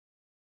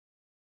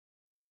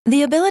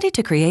The ability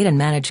to create and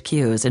manage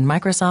queues in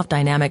Microsoft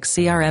Dynamics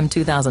CRM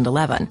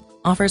 2011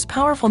 offers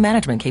powerful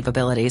management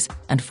capabilities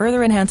and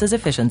further enhances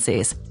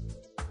efficiencies.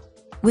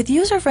 With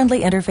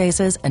user-friendly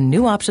interfaces and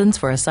new options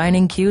for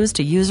assigning queues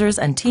to users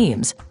and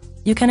teams,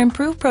 you can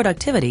improve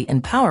productivity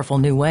in powerful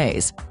new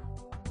ways.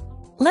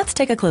 Let's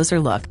take a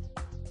closer look.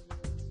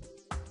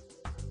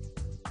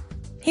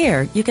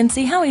 Here, you can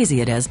see how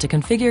easy it is to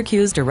configure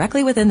queues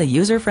directly within the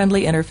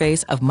user-friendly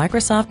interface of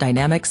Microsoft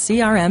Dynamics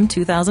CRM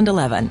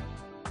 2011.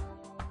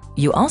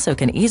 You also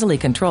can easily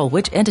control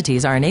which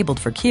entities are enabled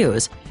for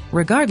queues,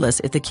 regardless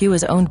if the queue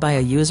is owned by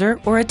a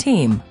user or a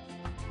team.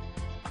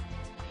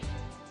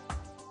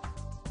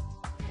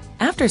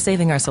 After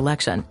saving our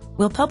selection,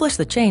 we'll publish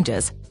the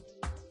changes,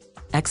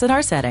 exit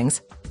our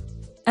settings,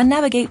 and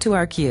navigate to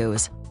our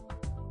queues.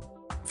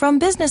 From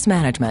Business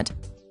Management,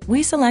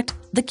 we select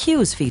the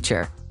Queues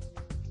feature.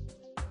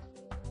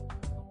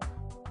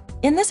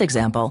 In this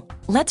example,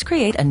 let's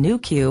create a new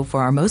queue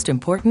for our most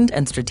important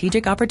and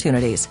strategic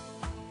opportunities.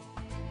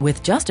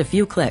 With just a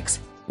few clicks,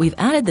 we've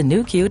added the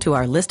new queue to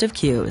our list of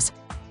queues.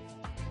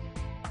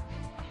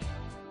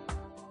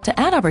 To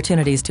add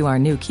opportunities to our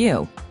new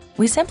queue,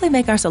 we simply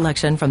make our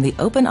selection from the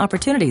Open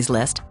Opportunities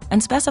list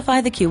and specify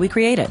the queue we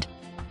created.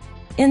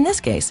 In this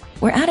case,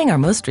 we're adding our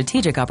most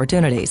strategic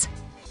opportunities.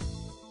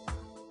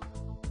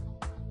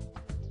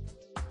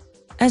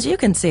 As you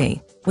can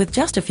see, with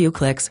just a few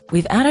clicks,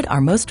 we've added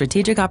our most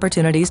strategic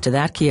opportunities to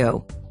that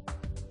queue.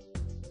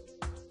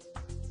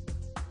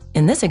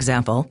 In this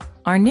example,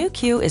 our new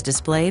queue is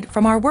displayed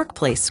from our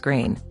Workplace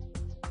screen.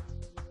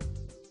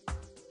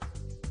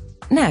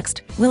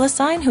 Next, we'll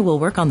assign who will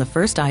work on the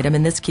first item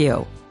in this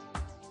queue.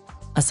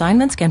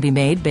 Assignments can be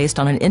made based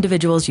on an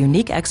individual's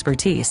unique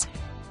expertise.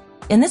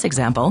 In this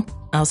example,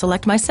 I'll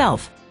select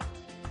myself.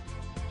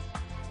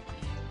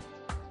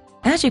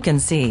 As you can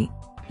see,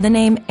 the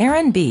name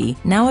Aaron B.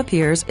 now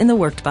appears in the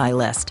Worked By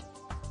list.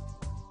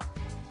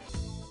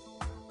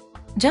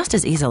 Just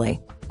as easily,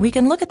 we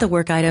can look at the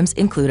work items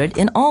included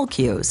in all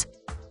queues.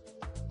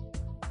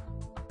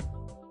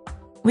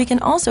 We can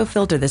also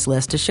filter this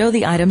list to show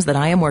the items that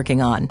I am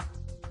working on.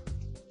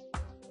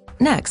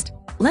 Next,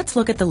 let's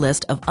look at the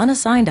list of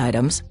unassigned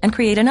items and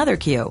create another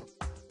queue.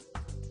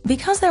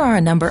 Because there are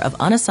a number of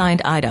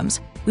unassigned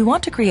items, we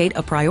want to create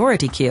a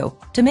priority queue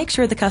to make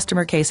sure the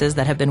customer cases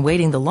that have been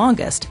waiting the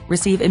longest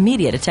receive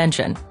immediate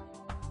attention.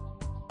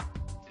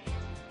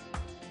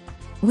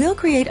 We'll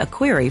create a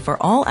query for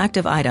all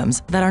active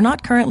items that are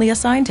not currently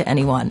assigned to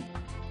anyone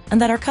and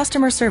that are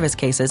customer service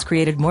cases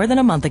created more than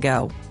a month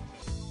ago.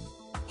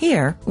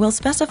 Here, we'll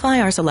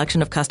specify our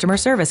selection of customer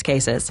service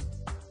cases.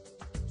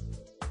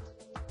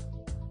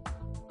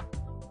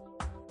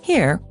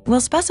 Here, we'll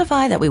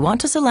specify that we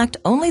want to select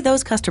only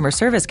those customer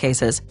service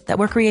cases that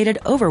were created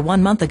over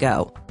 1 month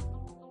ago.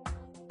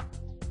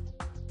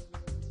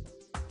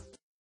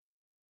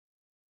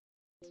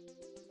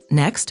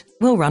 Next,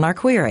 we'll run our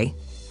query.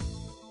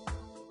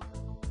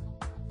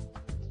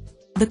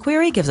 The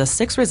query gives us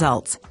 6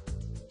 results.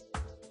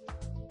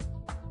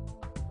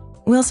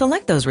 We'll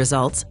select those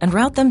results and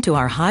route them to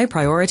our high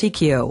priority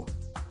queue.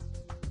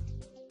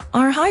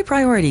 Our high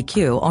priority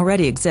queue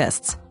already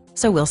exists,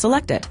 so we'll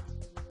select it.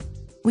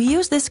 We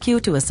use this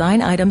queue to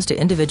assign items to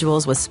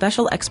individuals with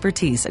special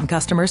expertise in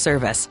customer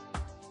service.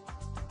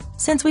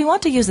 Since we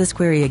want to use this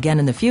query again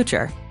in the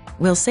future,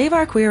 we'll save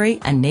our query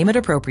and name it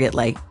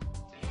appropriately.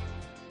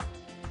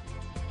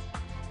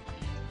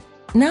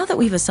 Now that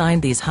we've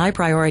assigned these high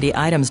priority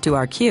items to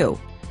our queue,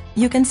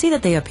 you can see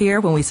that they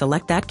appear when we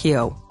select that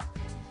queue.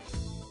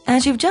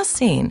 As you've just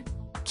seen,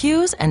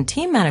 queues and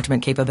team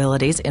management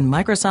capabilities in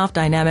Microsoft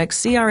Dynamics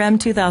CRM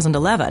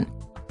 2011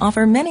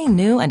 offer many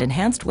new and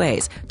enhanced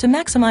ways to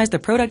maximize the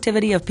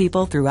productivity of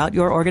people throughout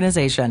your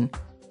organization.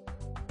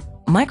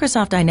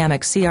 Microsoft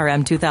Dynamics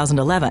CRM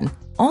 2011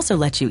 also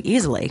lets you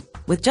easily,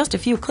 with just a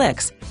few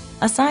clicks,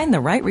 assign the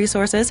right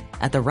resources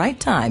at the right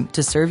time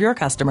to serve your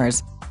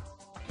customers.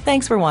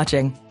 Thanks for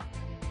watching.